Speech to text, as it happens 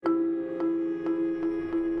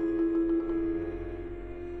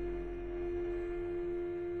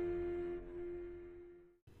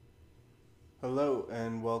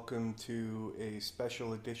welcome to a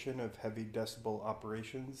special edition of Heavy Decibel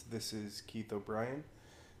Operations. This is Keith O'Brien,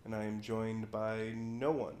 and I am joined by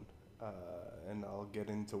no one, and I'll get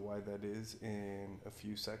into why that is in a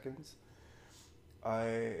few seconds.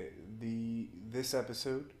 This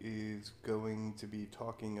episode is going to be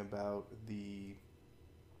talking about the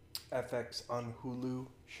FX on Hulu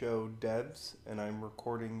show Devs, and I'm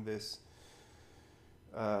recording this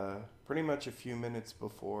pretty much a few minutes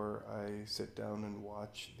before I sit down and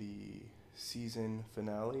watch the season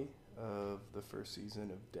finale of the first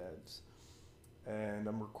season of Devs. And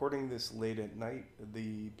I'm recording this late at night.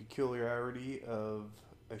 The peculiarity of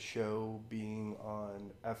a show being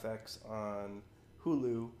on FX on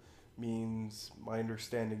Hulu means, my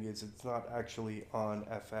understanding is, it's not actually on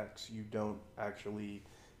FX. You don't actually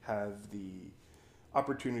have the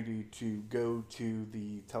opportunity to go to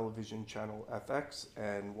the television channel FX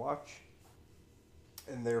and watch,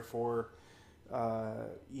 and therefore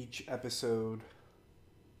each episode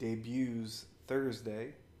debuts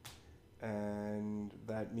Thursday, and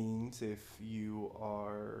that means if you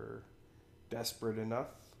are desperate enough,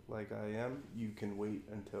 like I am, you can wait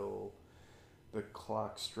until the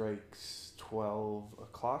clock strikes 12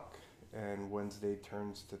 o'clock and Wednesday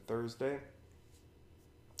turns to Thursday,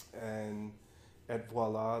 and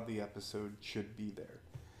voila, the episode should be there.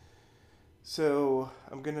 So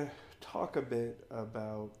I'm going to talk a bit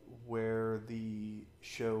about where the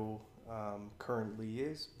show currently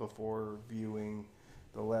is before viewing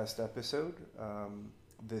the last episode.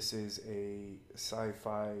 This is a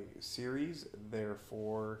sci-fi series,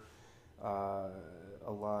 therefore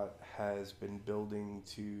a lot has been building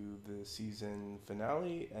to the season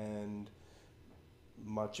finale, and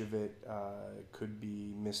much of it could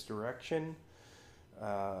be misdirection.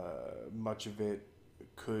 Much of it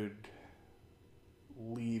could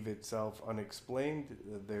leave itself unexplained.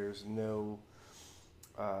 There's no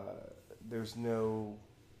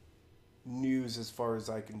news as far as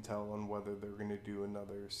I can tell on whether they're going to do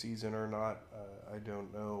another season or not. I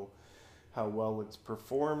don't know how well it's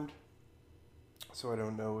performed, so I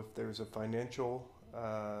don't know if there's a financial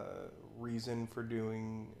reason for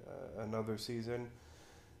doing another season.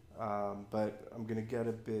 But I'm going to get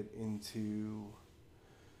a bit into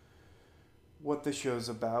what the show's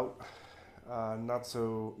about. Not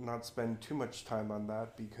spend too much time on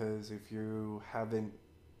that, because if you haven't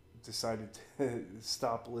decided to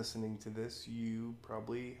stop listening to this, you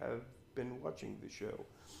probably have been watching the show.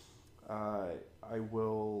 I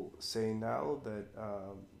will say now that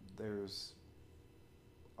there's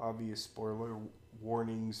obvious spoiler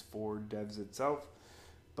warnings for Devs itself,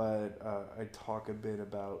 but I talk a bit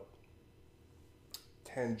about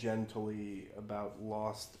tangentially about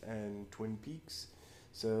Lost and Twin Peaks.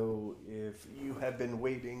 So if you have been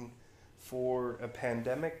waiting for a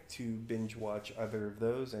pandemic to binge watch either of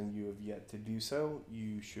those and you have yet to do so,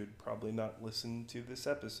 you should probably not listen to this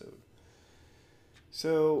episode.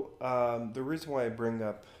 So the reason why I bring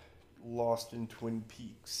up Lost and Twin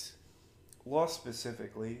Peaks, Lost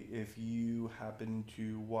specifically, if you happen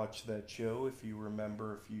to watch that show, if you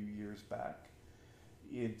remember a few years back,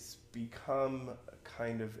 it's become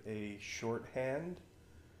kind of a shorthand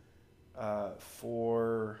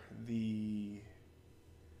for the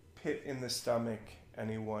pit in the stomach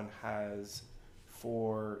anyone has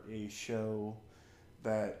for a show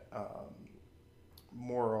that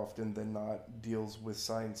more often than not deals with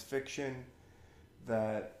science fiction,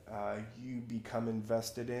 that you become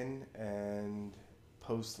invested in, and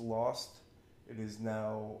post Lost, it is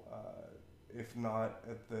now if not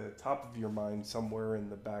at the top of your mind, somewhere in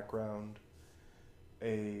the background,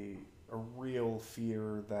 a real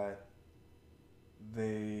fear that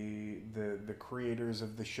the creators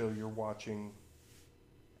of the show you're watching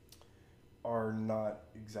are not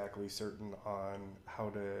exactly certain on how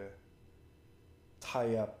to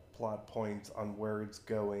tie up plot points on where it's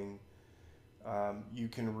going. You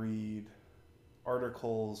can read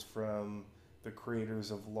articles from the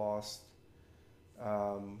creators of Lost,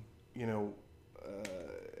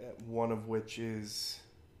 one of which is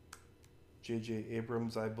J.J.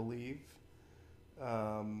 Abrams, I believe.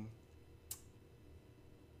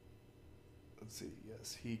 Let's see,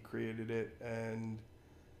 yes, he created it, and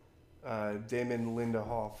Damon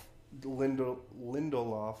Lindelof,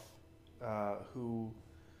 who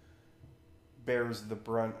bears the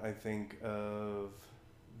brunt, I think, of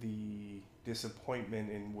the disappointment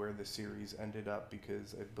in where the series ended up,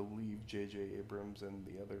 because I believe J.J. Abrams and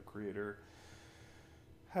the other creator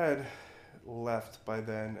had left by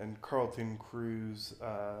then, and Carlton Cuse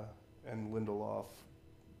and Lindelof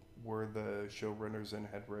were the showrunners and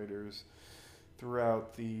head writers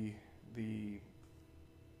throughout the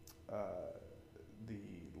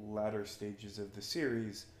latter stages of the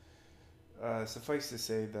series. Suffice to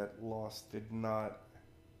say that Lost did not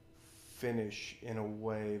finish in a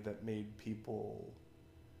way that made people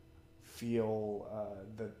feel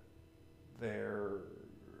that they're,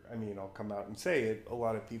 I mean, I'll come out and say it, a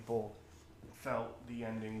lot of people felt the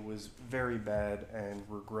ending was very bad and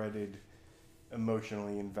regretted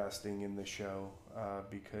emotionally investing in the show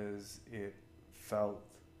because it felt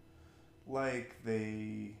like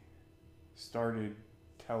they started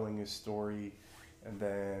telling a story and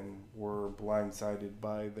then were blindsided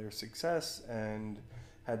by their success and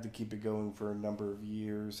had to keep it going for a number of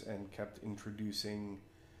years and kept introducing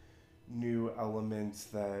new elements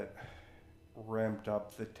that ramped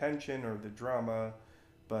up the tension or the drama,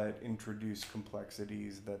 but introduced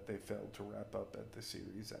complexities that they failed to wrap up at the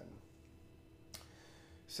series end.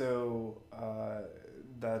 So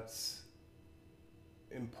that's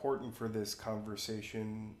important for this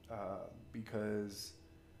conversation because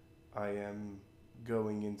I am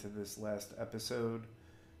going into this last episode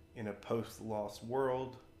in a post-Lost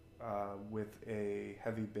world with a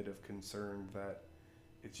heavy bit of concern that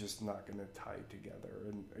it's just not going to tie together.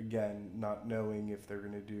 And again, not knowing if they're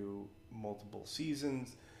going to do multiple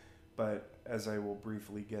seasons, but as I will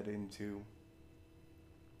briefly get into,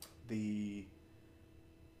 the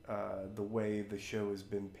way the show has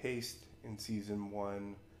been paced in season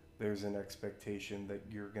 1, there's an expectation that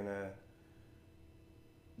you're going to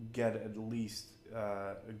get at least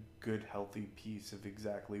a good, healthy piece of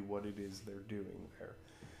exactly what it is they're doing there.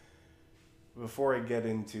 Before I get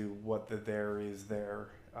into what the there is there,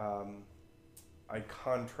 I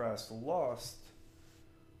contrast Lost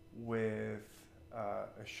with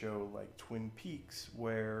a show like Twin Peaks,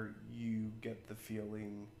 where you get the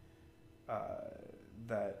feeling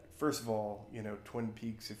that, first of all, you know, Twin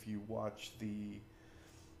Peaks, if you watch the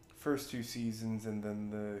first 2 seasons and then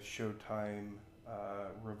the Showtime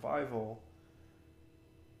revival,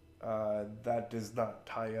 that does not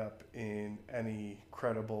tie up in any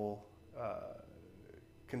credible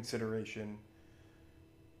consideration,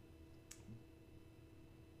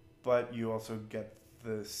 but you also get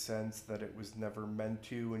the sense that it was never meant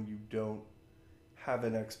to, and you don't have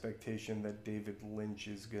an expectation that David Lynch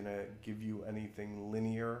is going to give you anything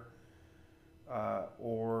linear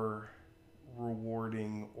or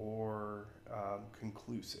rewarding or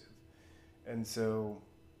conclusive. And so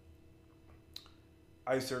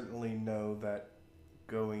I certainly know that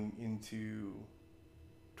going into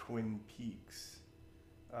Twin Peaks,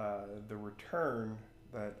 The Return,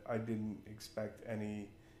 that I didn't expect any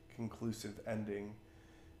conclusive ending.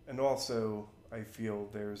 And also, I feel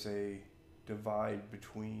there's a divide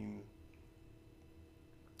between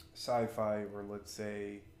sci-fi, or let's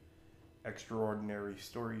say extraordinary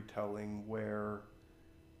storytelling, where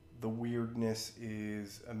the weirdness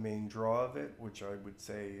is a main draw of it, which I would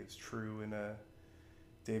say is true in a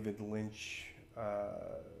David Lynch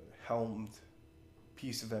helmed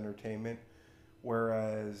piece of entertainment,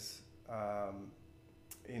 whereas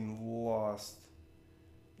in Lost,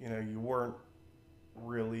 you know, you weren't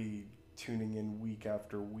really tuning in week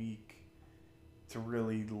after week to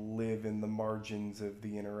really live in the margins of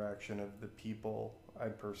the interaction of the people. I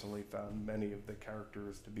personally found many of the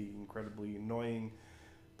characters to be incredibly annoying,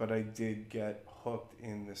 but I did get hooked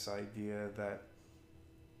in this idea that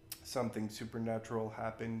something supernatural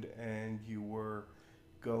happened and you were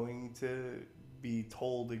going to be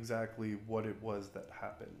told exactly what it was that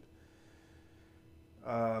happened.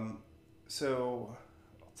 So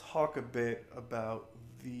I'll talk a bit about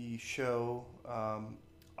the show.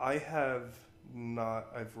 I've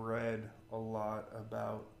read a lot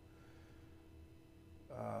about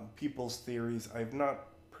people's theories. I've not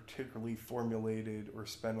particularly formulated or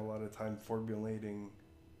spent a lot of time formulating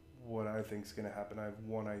what I think is going to happen. I have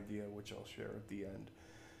one idea, which I'll share at the end.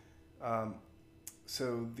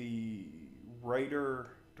 So the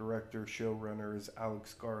writer, director, showrunner is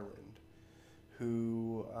Alex Garland,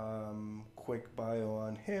 who, quick bio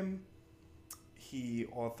on him, he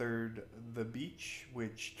authored The Beach,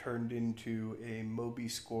 which turned into a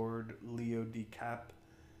Moby-scored Leo DiCap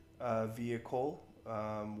vehicle,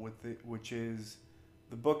 which is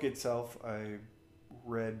the book itself I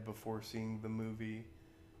read before seeing the movie.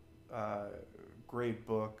 Great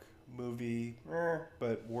book, movie,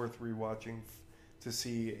 but worth rewatching to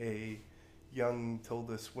see a young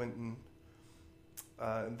Tilda Swinton.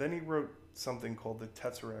 Then he wrote something called The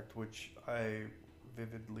Tesseract, which I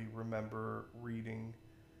vividly remember reading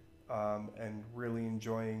and really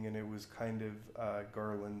enjoying, and it was kind of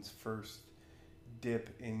Garland's first dip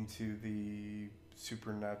into the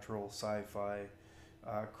supernatural sci-fi,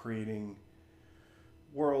 creating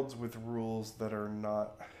worlds with rules that are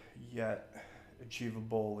not yet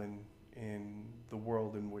achievable in the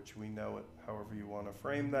world in which we know it, however you want to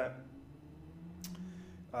frame that.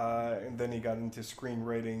 And then he got into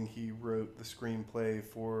screenwriting. He wrote the screenplay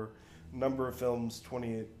for a number of films,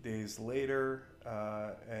 28 Days Later,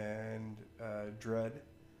 and Dread,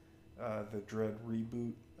 the Dread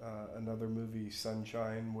reboot, another movie,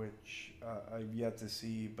 Sunshine, which I've yet to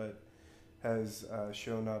see, but has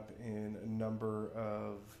shown up in a number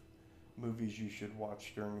of movies you should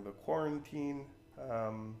watch during the quarantine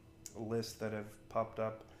list that have popped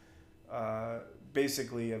up.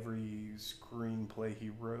 Basically, every screenplay he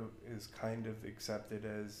wrote is kind of accepted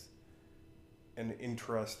as an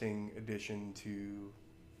interesting addition to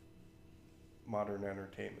modern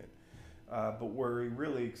entertainment. But where he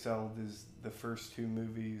really excelled is the first two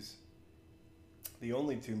movies, the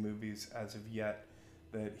only two movies as of yet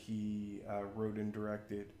that he wrote and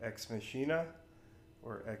directed, Ex Machina,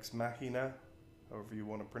 or Ex Machina, however you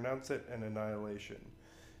want to pronounce it, and Annihilation.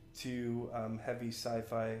 Two heavy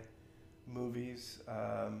sci-fi movies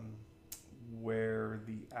where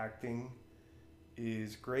the acting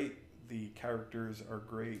is great, the characters are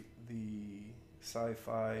great, the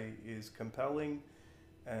sci-fi is compelling,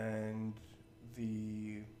 and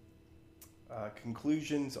the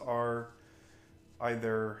conclusions are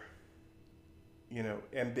either, you know,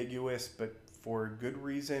 ambiguous but for a good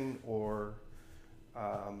reason, or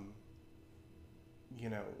you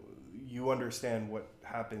know, you understand what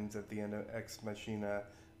happens at the end of Ex Machina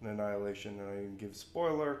and Annihilation, and I didn't give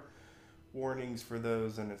spoiler warnings for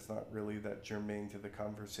those, and it's not really that germane to the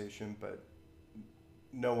conversation, but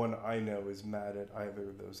no one I know is mad at either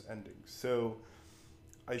of those endings. So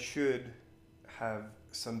I should have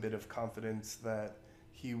some bit of confidence that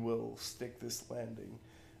he will stick this landing.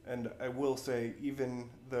 And I will say, even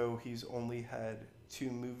though he's only had two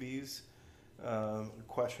movies, a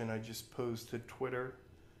question I just posed to Twitter,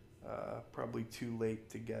 probably too late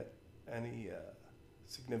to get any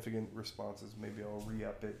significant responses. Maybe I'll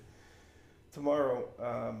re-up it tomorrow.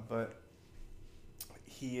 But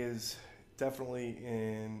he is definitely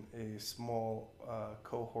in a small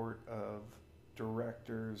cohort of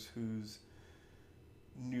directors whose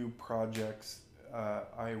new projects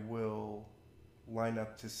I will line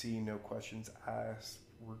up to see, no questions asked,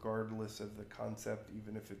 regardless of the concept,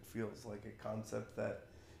 even if it feels like a concept that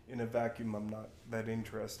in a vacuum I'm not that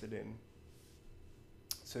interested in.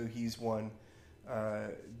 So he's one.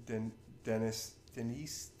 Denis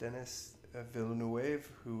Villeneuve,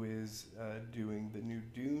 who is doing the new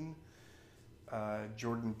Dune.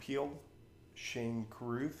 Jordan Peele. Shane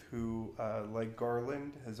Carruth, who, like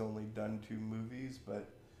Garland, has only done two movies, but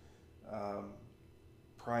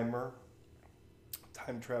Primer,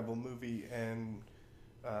 time travel movie, and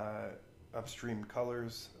Upstream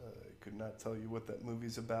Colors. I could not tell you what that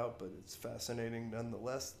movie's about, but it's fascinating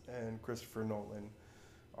nonetheless. And Christopher Nolan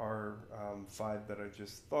are five that I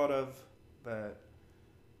just thought of that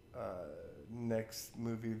next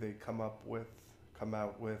movie they come out with,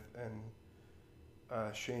 and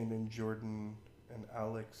Shane and Jordan and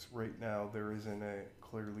Alex, right now there isn't a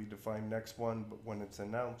clearly defined next one, but when it's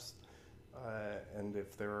announced, and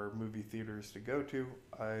if there are movie theaters to go to,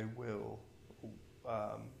 I will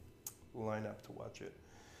line up to watch it.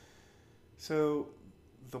 So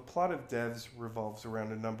the plot of Devs revolves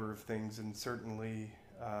around a number of things, and certainly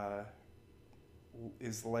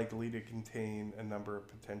is likely to contain a number of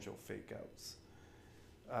potential fake outs.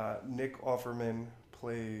 Nick Offerman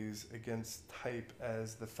plays against type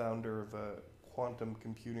as the founder of a quantum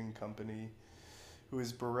computing company who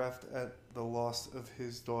is bereft at the loss of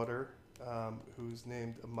his daughter, who's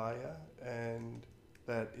named Amaya, and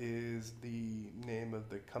that is the name of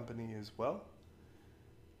the company as well.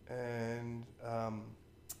 And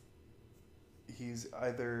he's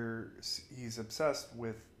obsessed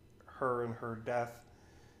with her and her death,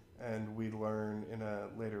 and we learn in a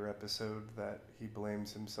later episode that he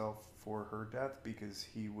blames himself for her death because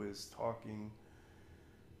he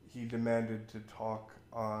demanded to talk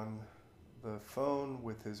on the phone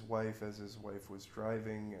with his wife as his wife was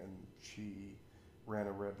driving, and she ran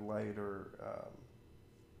a red light, or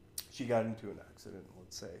she got into an accident,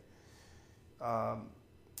 let's say.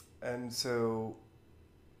 And so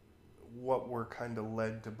what we're kind of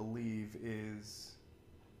led to believe is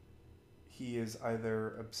he is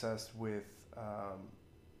either obsessed with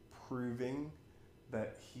proving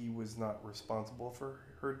that he was not responsible for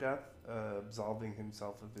her death, absolving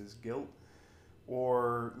himself of his guilt,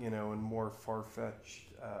 or, you know, in more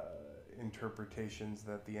far-fetched interpretations,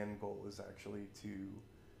 that the end goal is actually to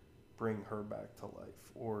bring her back to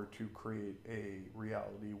life, or to create a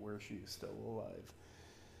reality where she is still alive.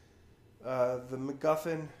 The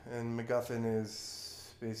MacGuffin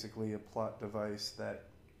is basically a plot device that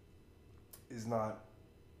is not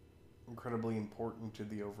incredibly important to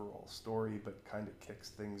the overall story, but kind of kicks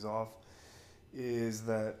things off, is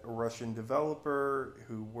that a Russian developer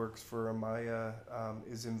who works for Amaya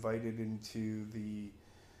is invited into the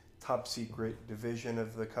top secret division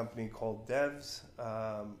of the company called Devs,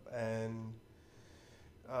 and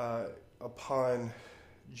upon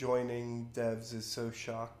joining, Devs is so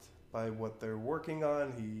shocked by what they're working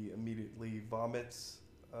on, he immediately vomits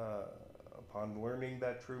upon learning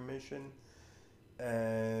that true mission,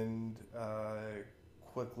 and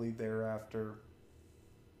quickly thereafter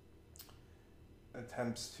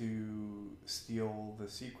attempts to steal the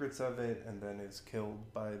secrets of it, and then is killed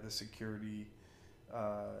by the security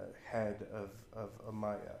head of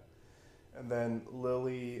Amaya. And then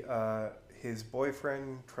Lily, his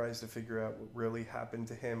boyfriend, tries to figure out what really happened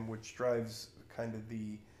to him, which drives kind of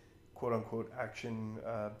the quote-unquote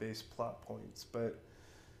action-based plot points. But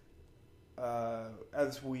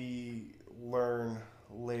as we learn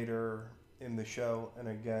later in the show, and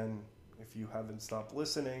again, if you haven't stopped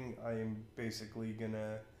listening, I am basically going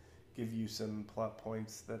to give you some plot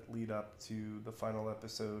points that lead up to the final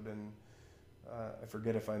episode. And I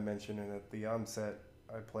forget if I mentioned it at the onset,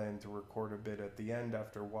 I plan to record a bit at the end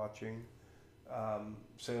after watching.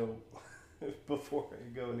 So before I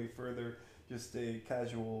go any further, just a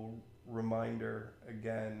casual reminder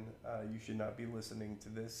again, you should not be listening to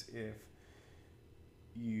this if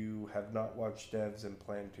you have not watched Devs and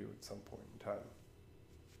plan to at some point in time.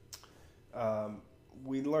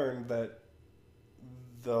 We learned that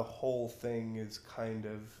the whole thing is kind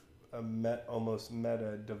of a almost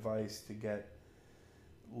meta device to get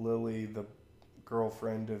Lily, the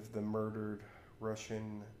girlfriend of the murdered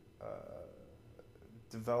Russian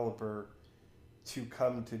developer, to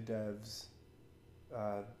come to Devs,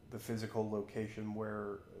 the physical location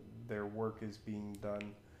where their work is being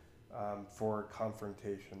done, for a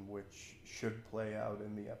confrontation, which should play out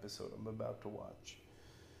in the episode I'm about to watch.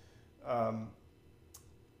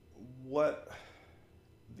 What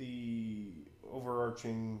the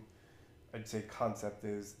overarching, I'd say, concept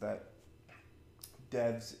is that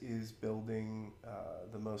Devs is building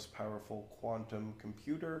the most powerful quantum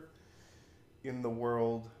computer in the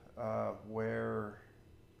world, where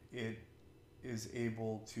it is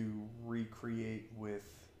able to recreate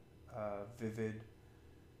with vivid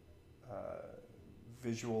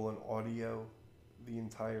visual and audio the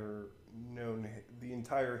entire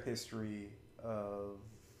history of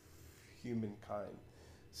humankind.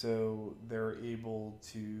 So they're able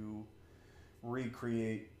to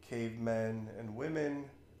recreate cavemen and women.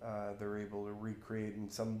 They're able to recreate in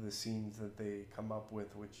some of the scenes that they come up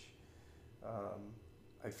with, which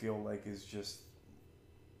I feel like is just,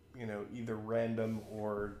 either random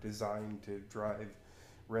or designed to drive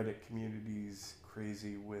Reddit communities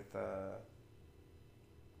crazy with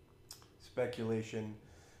speculation.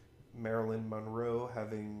 Marilyn Monroe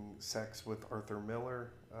having sex with Arthur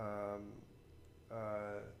Miller.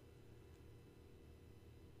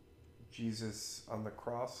 Jesus on the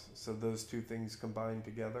cross. So those two things combined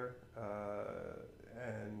together.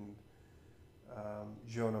 And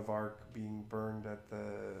Joan of Arc being burned at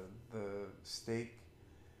the stake.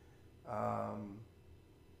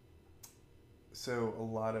 So a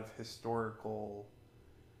lot of historical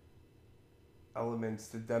elements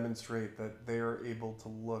to demonstrate that they are able to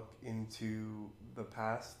look into the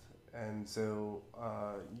past. And so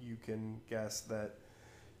you can guess that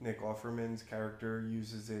Nick Offerman's character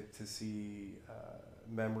uses it to see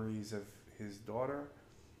memories of his daughter.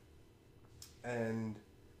 And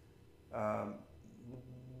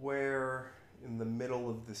where in the middle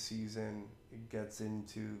of the season it gets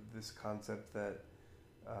into this concept that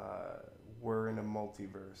we're in a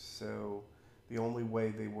multiverse. So the only way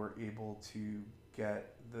they were able to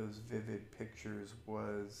get those vivid pictures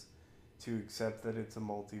was to accept that it's a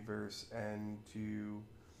multiverse and to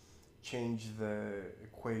change the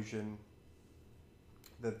equation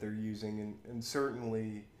that they're using. And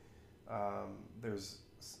certainly there's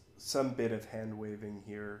some bit of hand waving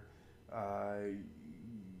here.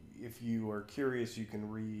 If you are curious, you can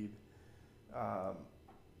read.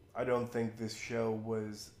 I don't think this show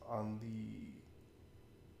was on the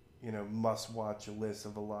must-watch list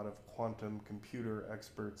of a lot of quantum computer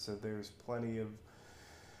experts. So there's plenty of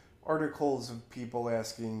articles of people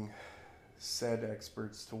asking said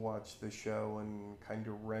experts to watch the show and kind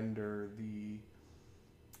of render the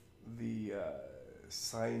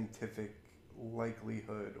scientific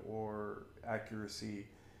likelihood or accuracy.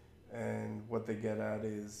 And what they get at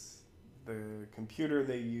is the computer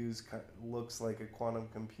they use looks like a quantum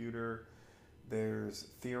computer. There's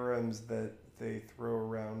theorems that they throw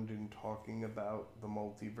around in talking about the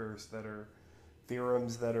multiverse that are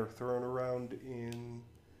theorems that are thrown around in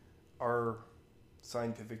our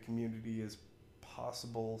scientific community as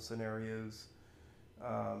possible scenarios.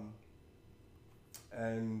 Um,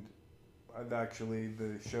 and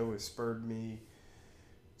the show has spurred me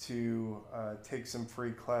to take some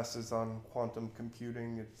free classes on quantum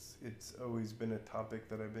computing. It's always been a topic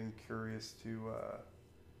that I've been curious to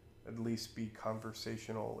at least be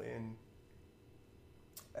conversational in,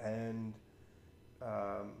 and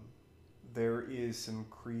um, there is some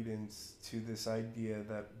credence to this idea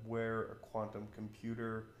that where a quantum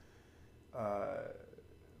computer uh,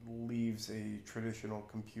 leaves a traditional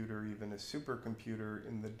computer, even a supercomputer,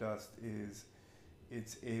 in the dust, is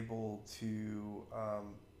it's able to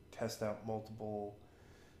test out multiple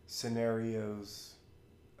scenarios,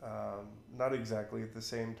 not exactly at the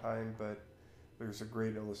same time, but there's a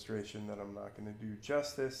great illustration that I'm not going to do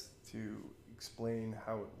justice to explain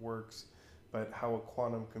how it works, but how a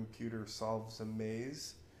quantum computer solves a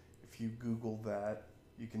maze. If you Google that,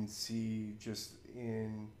 you can see just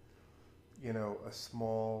in, a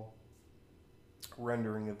small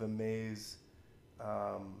rendering of a maze,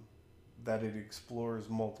 that it explores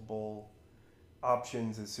multiple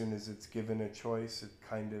options as soon as it's given a choice. It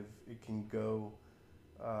can go.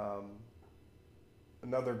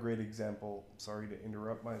 Another great example, sorry to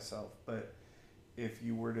interrupt myself, but if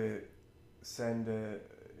you were to send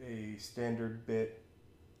a standard bit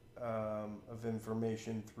of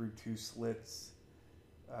information through two slits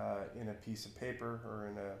in a piece of paper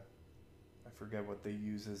or I forget what they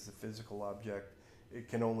use as the physical object, it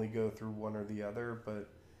can only go through one or the other, but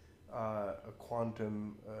a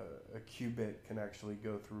qubit can actually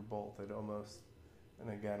go through both. And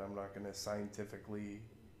again, I'm not going to scientifically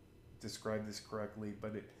describe this correctly,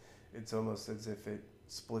 but it's almost as if it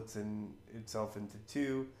splits itself into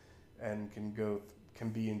two and can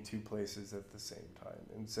be in two places at the same time.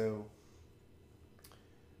 And so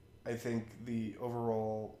I think the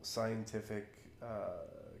overall scientific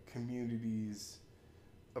community's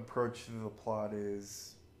approach to the plot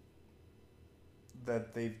is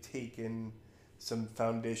that they've taken some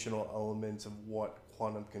foundational elements of what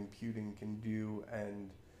quantum computing can do and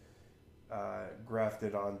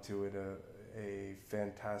grafted onto it a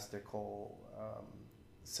fantastical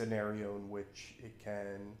scenario in which it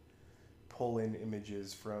can pull in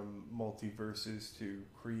images from multiverses to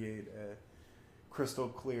create a crystal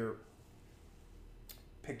clear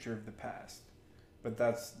picture of the past. But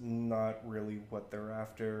that's not really what they're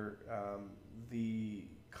after. The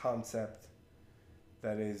concept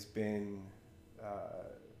that has been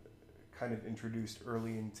kind of introduced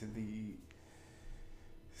early into the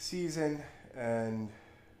season and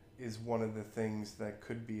is one of the things that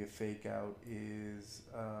could be a fake out is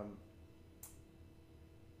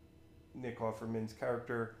Nick Offerman's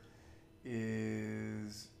character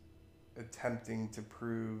is attempting to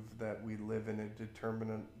prove that we live in a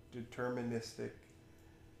deterministic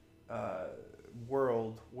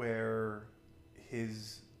world where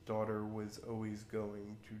his daughter was always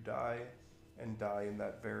going to die and die in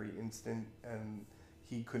that very instant, and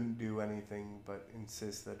he couldn't do anything but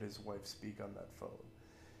insist that his wife speak on that phone.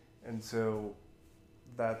 And so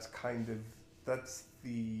that's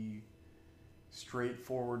the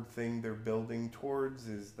straightforward thing they're building towards,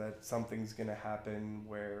 is that something's going to happen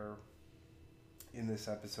where in this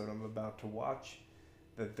episode I'm about to watch,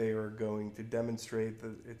 that they are going to demonstrate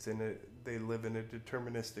that they live in a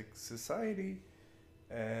deterministic society,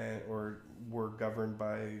 or we're governed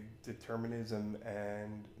by determinism,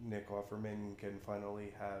 and Nick Offerman can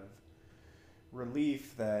finally have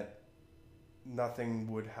relief that nothing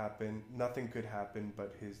could happen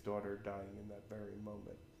but his daughter dying in that very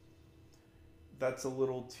moment. That's a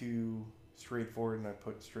little too straightforward, and I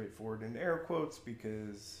put straightforward in air quotes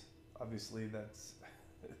because obviously that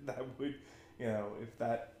would, if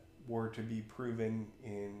that were to be proven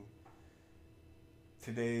in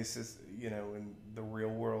today's, in the real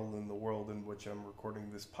world, in the world in which I'm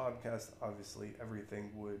recording this podcast, obviously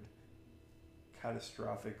everything would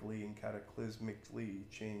catastrophically and cataclysmically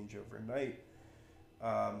change overnight.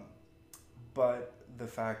 But the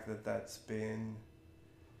fact that that's been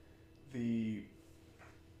the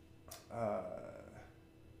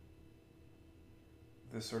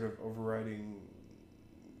sort of overriding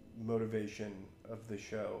motivation of the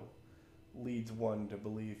show leads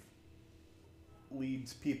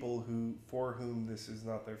people for whom this is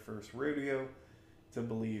not their first rodeo to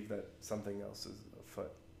believe that something else is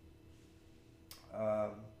afoot.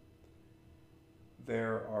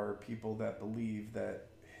 There are people that believe that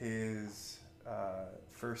his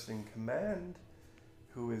first in command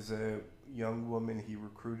who is a young woman he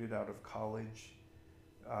recruited out of college,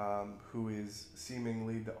 who is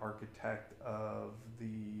seemingly the architect of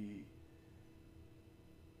the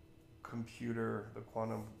computer, the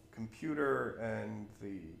quantum computer, and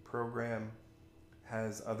the program,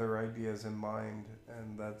 has other ideas in mind,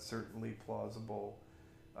 and that's certainly plausible.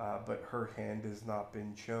 But her hand has not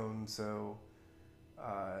been shown, so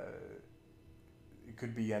uh, it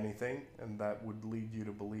could be anything, and that would lead you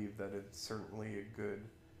to believe that it's certainly a good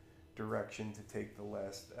direction to take the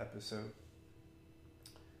last episode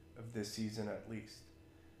of this season, at least.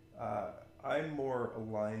 I'm more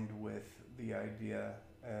aligned with the idea,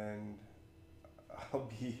 and I'll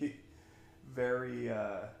be very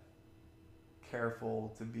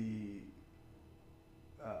careful to be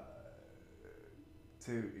uh,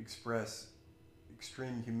 to express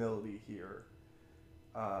extreme humility here,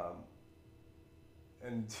 um,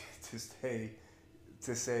 and to say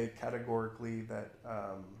categorically that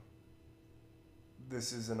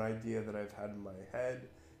this is an idea that I've had in my head,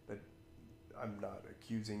 that I'm not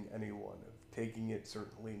accusing anyone of taking it,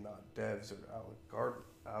 certainly not Devs or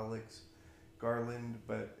Alex Garland,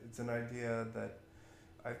 but it's an idea that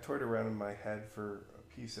I've toyed around in my head for a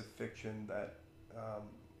piece of fiction that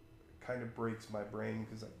kind of breaks my brain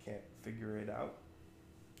because I can't figure it out,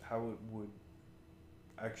 how it would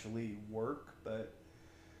actually work. But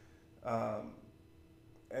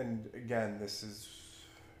and again, this is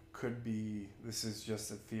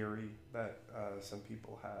just a theory that some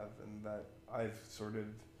people have, and that I've sort of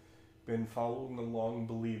been following along,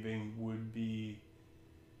 believing would be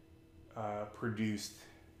produced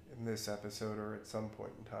in this episode or at some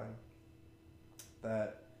point in time.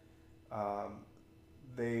 That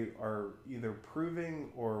they are either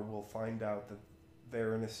proving, or we'll find out that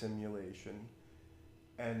they're in a simulation,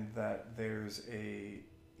 and that there's a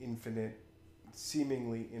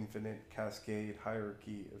seemingly infinite cascade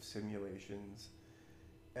hierarchy of simulations,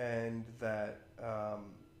 and that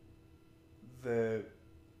the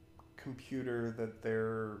computer that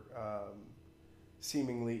they're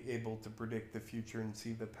seemingly able to predict the future and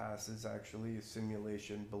see the past is actually a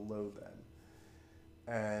simulation below them.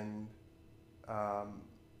 And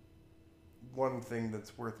one thing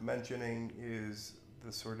that's worth mentioning is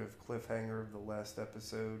the sort of cliffhanger of the last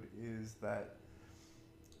episode is that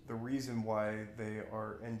the reason why they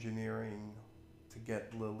are engineering to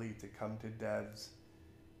get Lily to come to Devs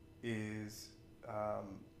is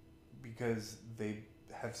because they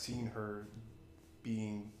have seen her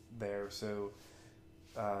being there. So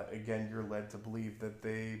again, you're led to believe that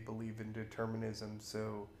they believe in determinism,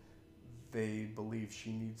 so they believe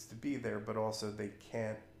she needs to be there, but also they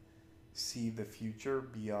can't see the future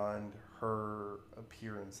beyond her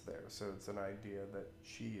appearance there. So it's an idea that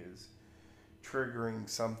she is triggering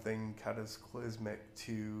something cataclysmic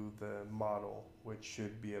to the model, which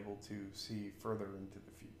should be able to see further into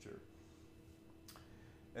the future.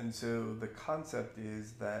 And so the concept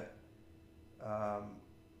is that,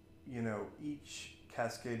 each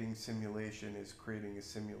cascading simulation is creating a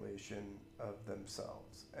simulation of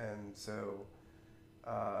themselves. And so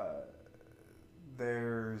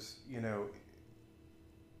there's,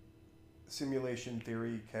 simulation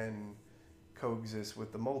theory can coexist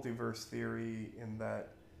with the multiverse theory in that,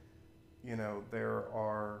 there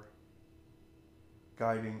are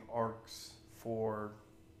guiding arcs for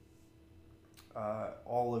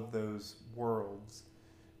all of those worlds,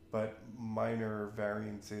 but minor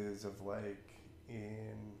variances of, like,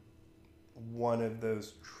 in one of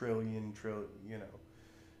those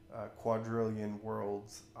quadrillion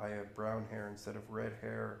worlds, I have brown hair instead of red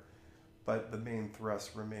hair, but the main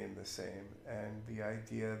thrusts remain the same. And the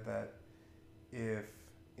idea that if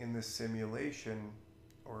in the simulation,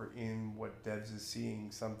 or in what Devs is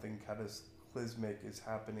seeing, something cataclysmic is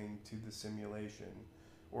happening to the simulation,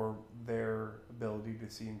 or their ability to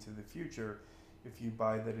see into the future, if you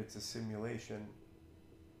buy that it's a simulation,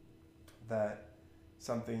 that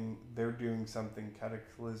they're doing something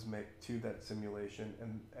cataclysmic to that simulation,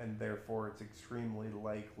 and therefore it's extremely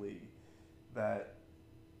likely that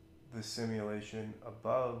the simulation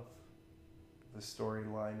above the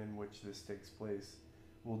storyline in which this takes place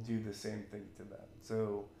will do the same thing to them.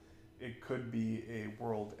 So it could be a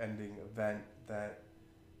world-ending event that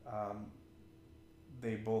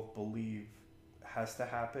they both believe has to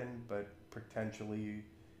happen, but potentially,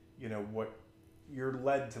 what you're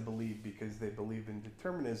led to believe because they believe in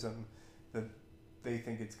determinism, that they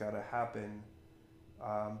think it's got to happen,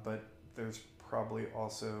 but there's probably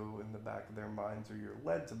also in the back of their minds, or you're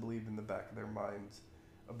led to believe in the back of their minds,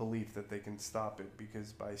 a belief that they can stop it,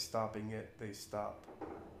 because by stopping it, they stop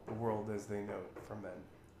the world as they know it from then.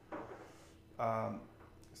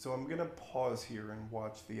 So I'm gonna pause here and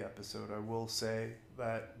watch the episode. I will say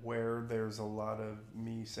that where there's a lot of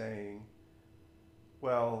me saying,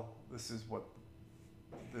 well, this is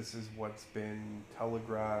what's been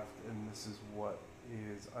telegraphed and this is what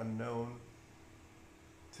is unknown.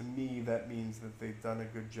 To me, that means that they've done a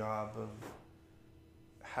good job of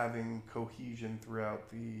having cohesion throughout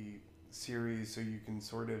the series so you can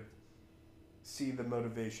sort of see the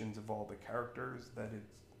motivations of all the characters, that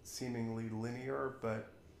it's seemingly linear,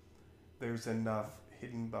 but there's enough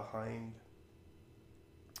hidden behind,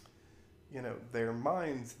 their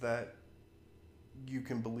minds that you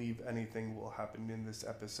can believe anything will happen in this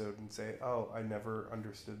episode and say, oh, I never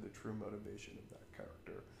understood the true motivation of that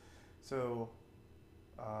character. So,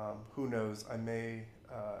 who knows? I may,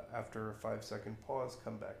 after a 5-second pause,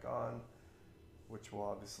 come back on, which will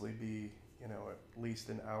obviously be, at least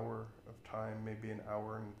an hour of time, maybe an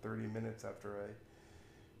hour and 30 minutes after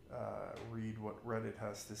I read what Reddit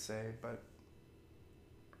has to say. But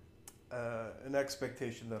an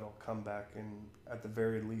expectation that I'll come back and at the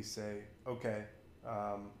very least say, okay,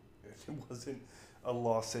 it wasn't a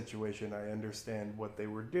lost situation. I understand what they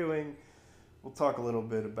were doing. We'll talk a little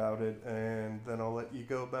bit about it, and then I'll let you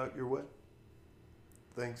go about your way.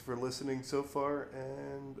 Thanks for listening so far,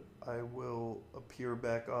 and I will appear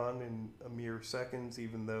back on in a mere seconds,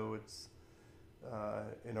 even though it's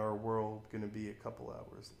in our world going to be a couple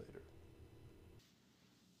hours later.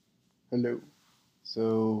 Hello.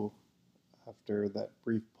 So, after that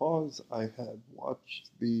brief pause, I had watched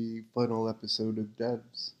the final episode of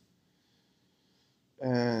Devs,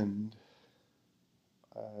 and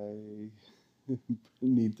I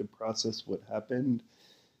need to process what happened,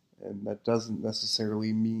 and that doesn't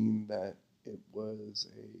necessarily mean that it was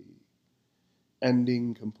a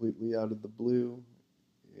ending completely out of the blue.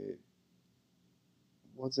 It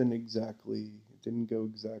it didn't go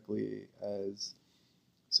exactly as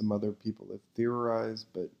some other people have theorized,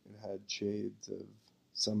 but it had shades of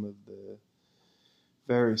some of the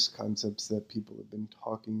various concepts that people have been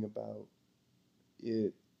talking about.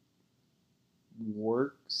 It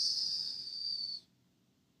works,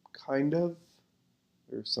 kind of.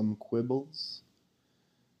 There's some quibbles.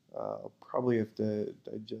 I'll probably have to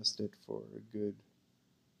digest it for a good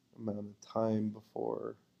amount of time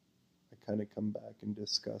before I kind of come back and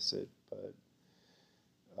discuss it. But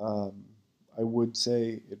I would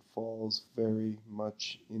say it falls very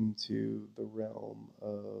much into the realm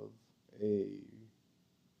of a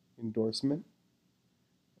endorsement,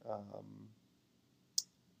 um,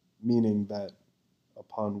 meaning that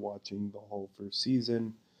upon watching the whole first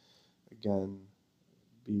season, again,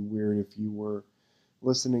 be weird if you were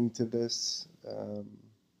listening to this and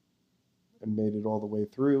made it all the way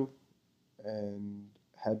through and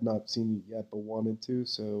had not seen it yet but wanted to.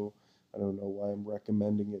 So I don't know why I'm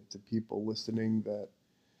recommending it to people listening that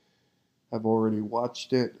have already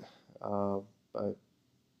watched it. But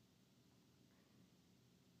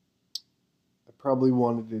I probably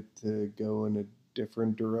wanted it to go in a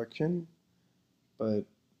different direction, but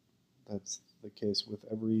that's the case with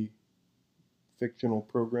every fictional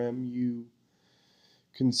program you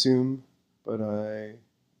consume. But I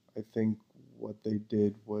think what they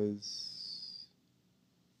did was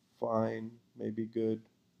fine, maybe good,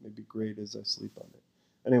 maybe great as I sleep on it.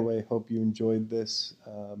 Anyway, hope you enjoyed this.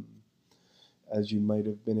 As you might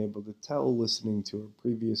have been able to tell listening to our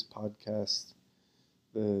previous podcast,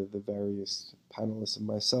 the various panelists and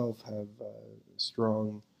myself have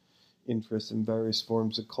strong interest in various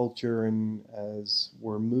forms of culture, and as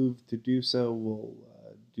we're moved to do so, we'll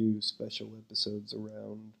do special episodes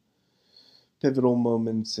around pivotal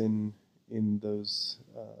moments in those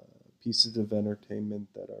pieces of entertainment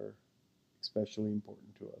that are especially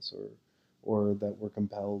important to us, or that we're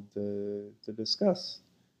compelled to discuss,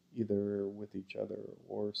 either with each other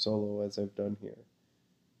or solo, as I've done here.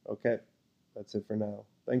 Okay, that's it for now.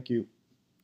 Thank you.